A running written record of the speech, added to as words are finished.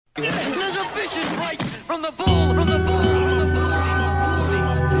a vicious right from the bull, from the bull, from the bull.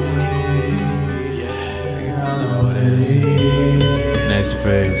 Next to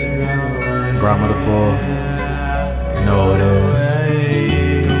Fazer, Bhramabull, you know what it is.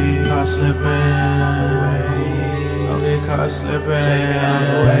 Caught slipping, don't get caught slipping.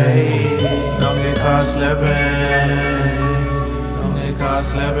 Don't get caught slipping, don't get caught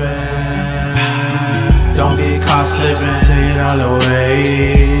slipping. Don't get caught slipping, take it all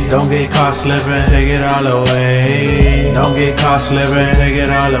away. Don't get caught slipping, take it all away. Don't get caught slipping, take it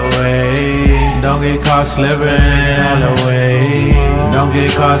all away. Don't get caught slipping, take it all away. Don't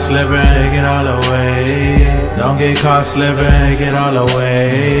get caught slipping, take it all away. Don't get caught slipping, take it all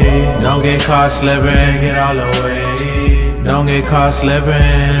away. Don't get caught slipping, take it all away. Don't get caught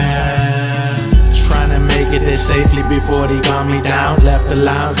slipping. Trying to make it there safely before they gun me down. Left the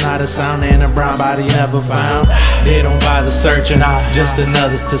lounge, not a sound, and a brown body never found. They don't bother searching, just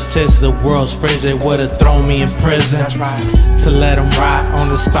another statistic. The world's fringe, they would've thrown me in prison. That's right. To let them rot on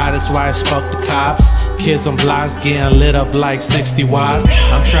the spot, that's why it's fuck the cops. Kids on blocks getting lit up like 60 watts.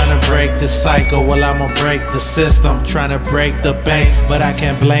 I'm trying to break the cycle, well I'ma break the system. Trying to break the bank, but I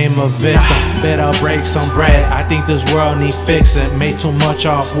can't blame a victim. Bet I'll break some bread, I think this world need fixing. Made too much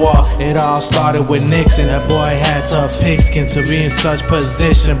off war, it all started with Nixon. That boy had to pigskin to be in such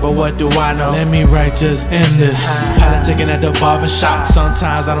position. But what do I know? Let me write just in this. Politicking at the barbershop,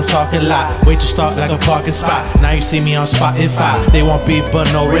 sometimes I don't talk a lot. Wait to start like a parking spot. Now you see me on Spotify. They want beef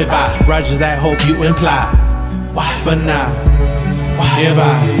but no ribeye. Rogers, that hope you imply. Why for now?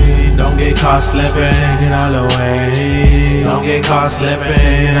 Goodbye. Don't get caught slipping, take it all away. Don't get caught slipping,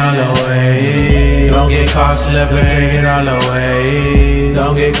 take it all away. Don't get caught slipping, take it all away.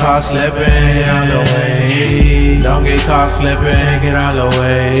 Don't get caught slipping, take it all away. Don't get caught slipping, take it all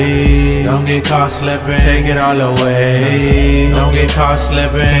away. Don't get caught slipping, take it all away. Don't get caught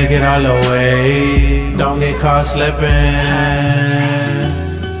slipping, take it all away. Don't get caught slipping.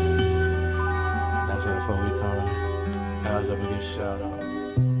 That's how the fuck we coming. How's up against shout out.